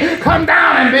 I can't come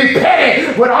down and be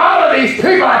petty with all of these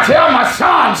people. I tell my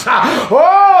sons,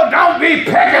 oh, don't be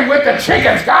pecking with the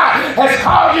chickens. God has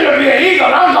called you to be an eagle.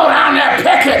 Don't go down there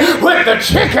pecking with the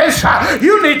chickens.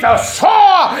 You need to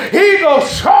soar, eagle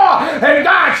soar. And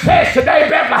God says today,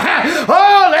 Bethlehem,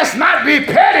 oh, let's not be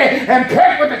petty and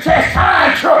peck with the chest.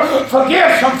 Time to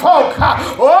forgive some folk.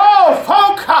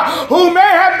 Folk who may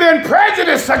have been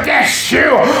prejudiced against you.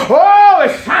 Oh,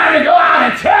 it's time to go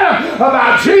out and tell them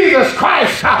about Jesus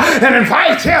Christ and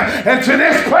invite him into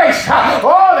this place.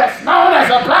 Oh, that's known as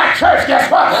a black church.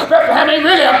 Guess what? Bethlehem ain't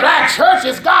really a black church.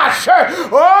 It's God's church.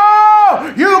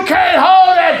 Oh, you can't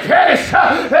hold that petty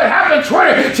stuff that happened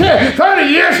 20, 10, 30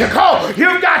 years ago.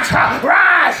 You've got to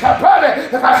rise above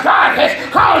it because God has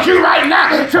called you right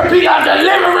now to be a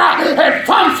deliverer. And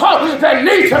some folk that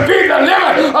need to be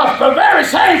delivered of the very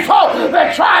same folk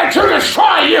that tried to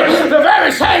destroy you, the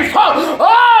very same folk,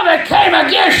 that came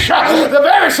against you, the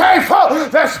very same folk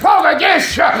that spoke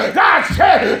against you. God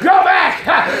said, go back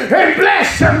and bless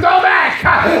them. Go back.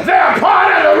 They're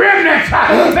part of the remnant.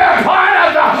 They're part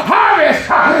of the harvest.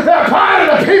 They're part of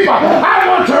the people I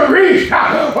want to reach.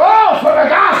 For the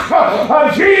gospel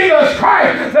of Jesus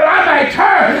Christ, that I may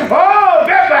turn,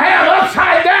 Bethlehem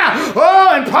upside down.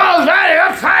 And Paul's Valley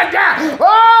upside down.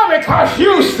 Because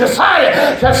you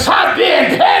decided to stop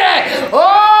being petty.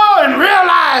 And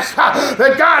realize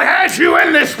that God has you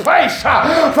in this place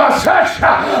for such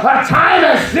a time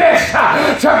as this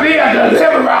to be a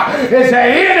deliverer. Is there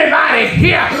anybody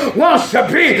here wants to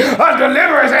be a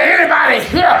deliverer? Is there anybody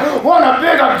here want a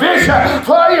bigger vision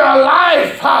for your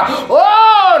life?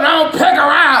 Don't pick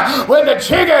around with the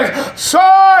chickens.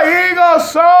 Soar, eagle,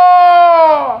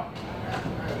 soar.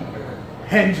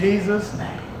 In Jesus'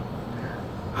 name.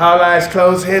 All eyes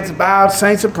closed, heads bowed,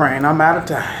 saints are praying. I'm out of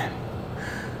time.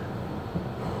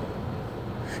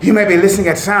 You may be listening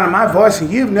at the sound of my voice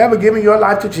and you've never given your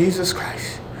life to Jesus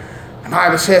Christ. The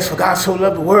Bible says, for God so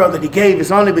loved the world that he gave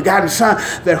his only begotten Son,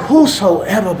 that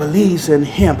whosoever believes in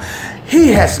him, he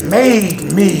has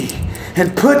made me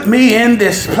and put me in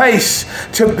this place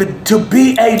to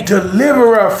be a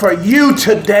deliverer for you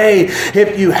today.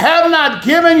 If you have not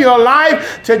given your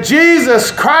life to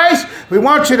Jesus Christ, we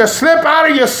want you to slip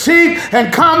out of your seat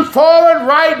and come forward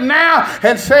right now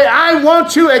and say, I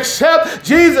want to accept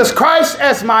Jesus Christ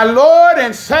as my Lord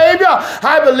and Savior.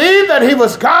 I believe that he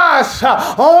was God's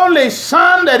only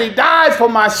Son, that he died for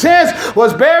my sins,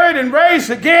 was buried and raised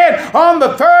again on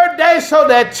the third day, so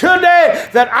that today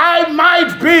that I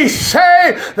might be saved,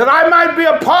 that I might be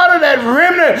a part of that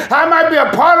remnant, I might be a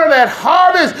part of that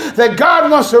harvest that God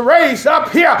wants to raise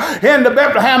up here in the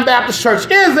Bethlehem Baptist Church.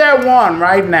 Is there one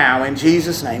right now in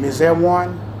Jesus' name? Is there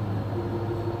one?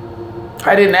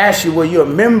 I didn't ask you, were you a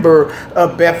member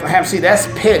of Bethlehem? See, that's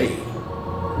petty.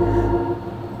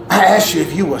 I asked you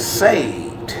if you were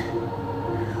saved.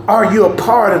 Are you a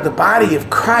part of the body of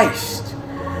Christ?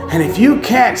 And if you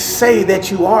can't say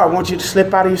that you are, I want you to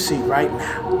slip out of your seat right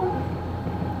now.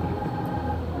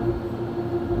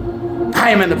 I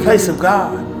am in the place of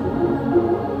God.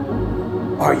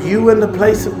 Are you in the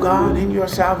place of God in your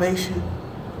salvation?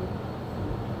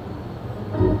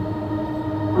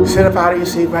 Sit up out of your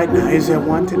seat right now. Is there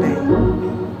one today?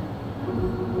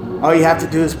 All you have to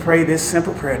do is pray this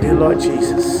simple prayer. Dear Lord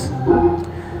Jesus,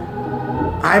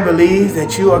 I believe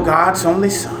that you are God's only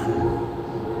Son.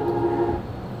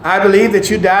 I believe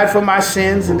that you died for my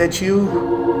sins and that you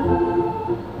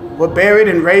were buried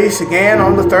and raised again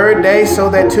on the third day so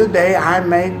that today I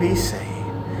may be saved.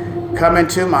 Come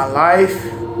into my life.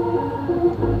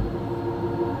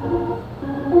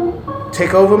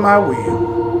 Take over my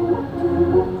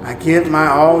will. I give my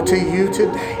all to you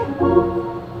today.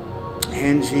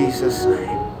 In Jesus'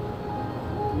 name.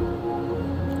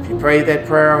 If you prayed that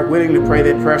prayer, or willing to pray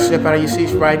that prayer, slip out of your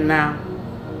seats right now.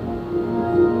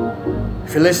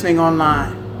 If you're listening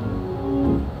online,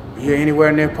 You're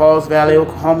anywhere near Pauls Valley,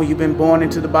 Oklahoma, you've been born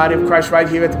into the body of Christ right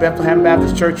here at the Bethlehem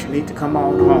Baptist Church, you need to come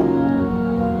on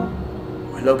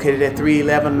home. We're located at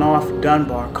 311 North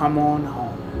Dunbar. Come on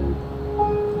home.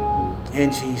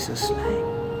 In Jesus' name.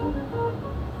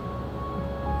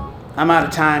 I'm out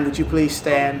of time. Would you please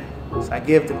stand as I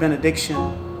give the benediction?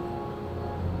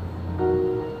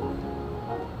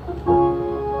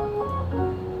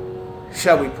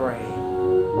 Shall we pray?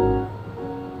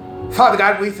 Father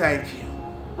God, we thank you.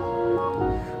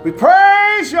 We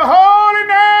praise your holy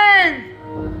name.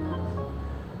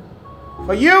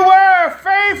 For you were a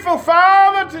faithful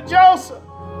father to Joseph.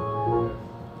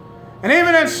 And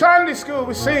even in Sunday school,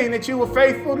 we seen that you were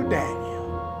faithful to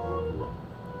Daniel.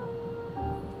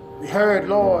 We heard,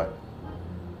 Lord,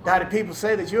 God, the people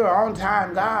say that you're an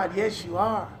on-time God. Yes, you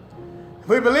are.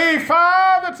 We believe,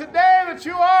 Father, today that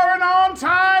you are an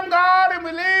on-time God, and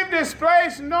we leave this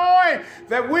place knowing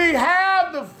that we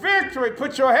have the victory.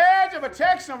 Put your hedge of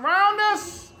protection around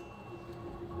us.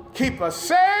 Keep us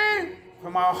safe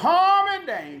from our harm and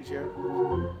danger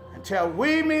until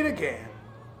we meet again.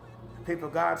 The people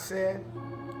of God said,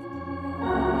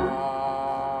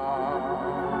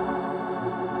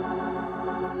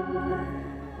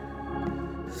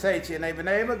 say to your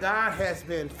neighbor, God has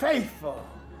been faithful.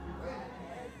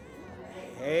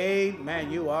 Amen.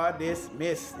 You are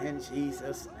dismissed in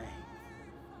Jesus' name.